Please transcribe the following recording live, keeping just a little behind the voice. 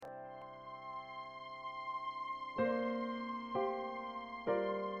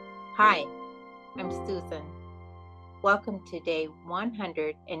Hi, I'm Susan. Welcome to day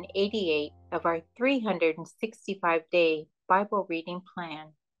 188 of our 365-day Bible reading plan.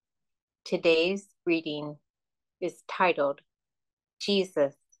 Today's reading is titled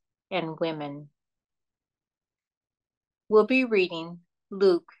Jesus and Women. We'll be reading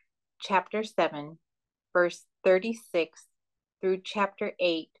Luke chapter 7, verse 36 through chapter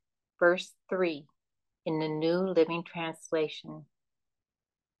 8, verse 3 in the New Living Translation.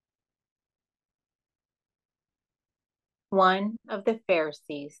 One of the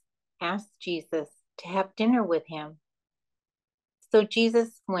Pharisees asked Jesus to have dinner with him. So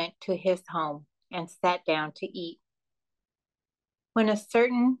Jesus went to his home and sat down to eat. When a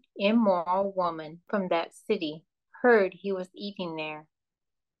certain immoral woman from that city heard he was eating there,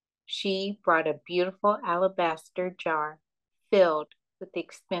 she brought a beautiful alabaster jar filled with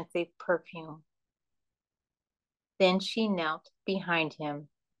expensive perfume. Then she knelt behind him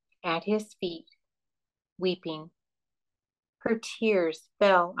at his feet, weeping. Her tears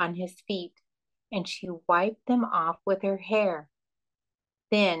fell on his feet, and she wiped them off with her hair.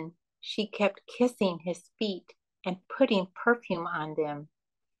 Then she kept kissing his feet and putting perfume on them.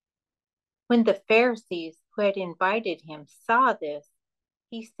 When the Pharisees who had invited him saw this,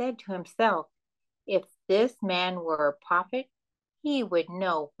 he said to himself, "If this man were a prophet, he would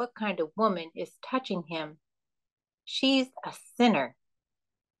know what kind of woman is touching him. She's a sinner."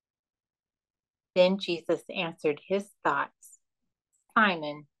 Then Jesus answered his thoughts.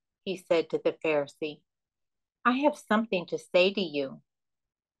 "Simon," he said to the Pharisee, "I have something to say to you."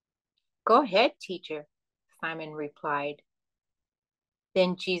 "Go ahead, teacher," Simon replied.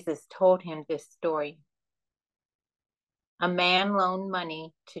 Then Jesus told him this story. A man loaned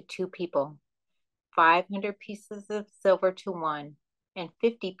money to two people, 500 pieces of silver to one and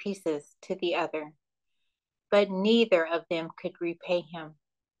 50 pieces to the other. But neither of them could repay him.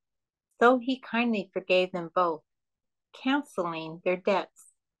 So he kindly forgave them both, canceling their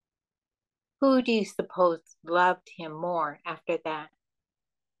debts. Who do you suppose loved him more after that?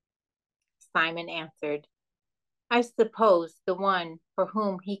 Simon answered, "I suppose the one for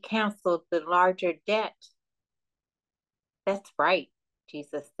whom he canceled the larger debt." "That's right,"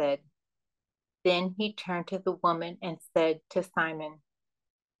 Jesus said. Then he turned to the woman and said to Simon,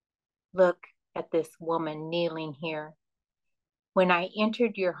 "Look at this woman kneeling here. When I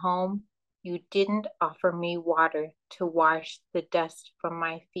entered your home, you didn't offer me water to wash the dust from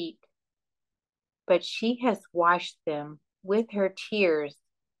my feet, but she has washed them with her tears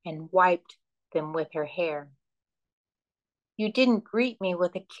and wiped them with her hair. You didn't greet me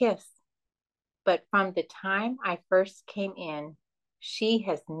with a kiss, but from the time I first came in, she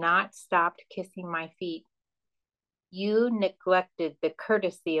has not stopped kissing my feet. You neglected the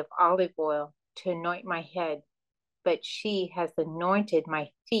courtesy of olive oil to anoint my head, but she has anointed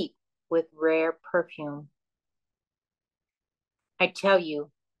my feet with rare perfume. I tell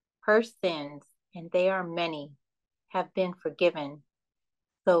you, her sins, and they are many, have been forgiven.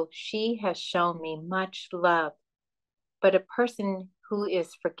 So she has shown me much love. But a person who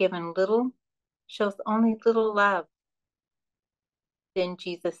is forgiven little shows only little love." Then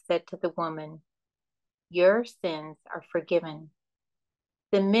Jesus said to the woman, "Your sins are forgiven."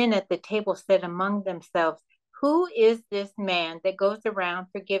 The men at the table said among themselves, "Who is this man that goes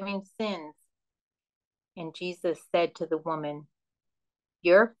around forgiving sins?" And Jesus said to the woman,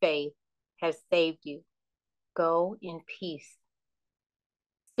 "Your faith has saved you. Go in peace."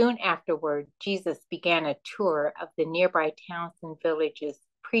 Soon afterward, Jesus began a tour of the nearby towns and villages,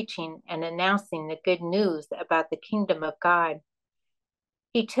 preaching and announcing the good news about the kingdom of God.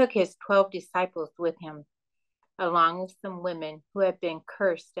 He took his 12 disciples with him, along with some women who had been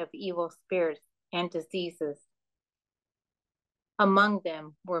cursed of evil spirits and diseases. Among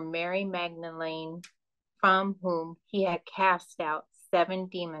them were Mary Magdalene, from whom he had cast out 7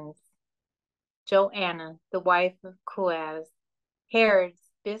 demons, Joanna, the wife of Chuas,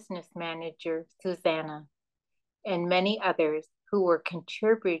 Herod's business manager, Susanna, and many others who were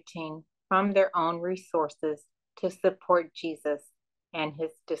contributing from their own resources to support Jesus and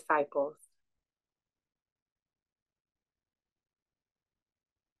his disciples.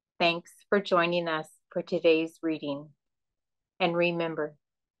 Thanks for joining us for today's reading. And remember,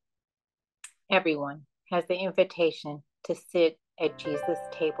 everyone has the invitation to sit at Jesus'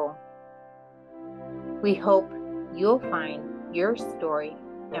 table. We hope you'll find your story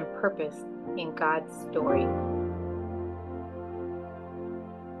and purpose in God's story.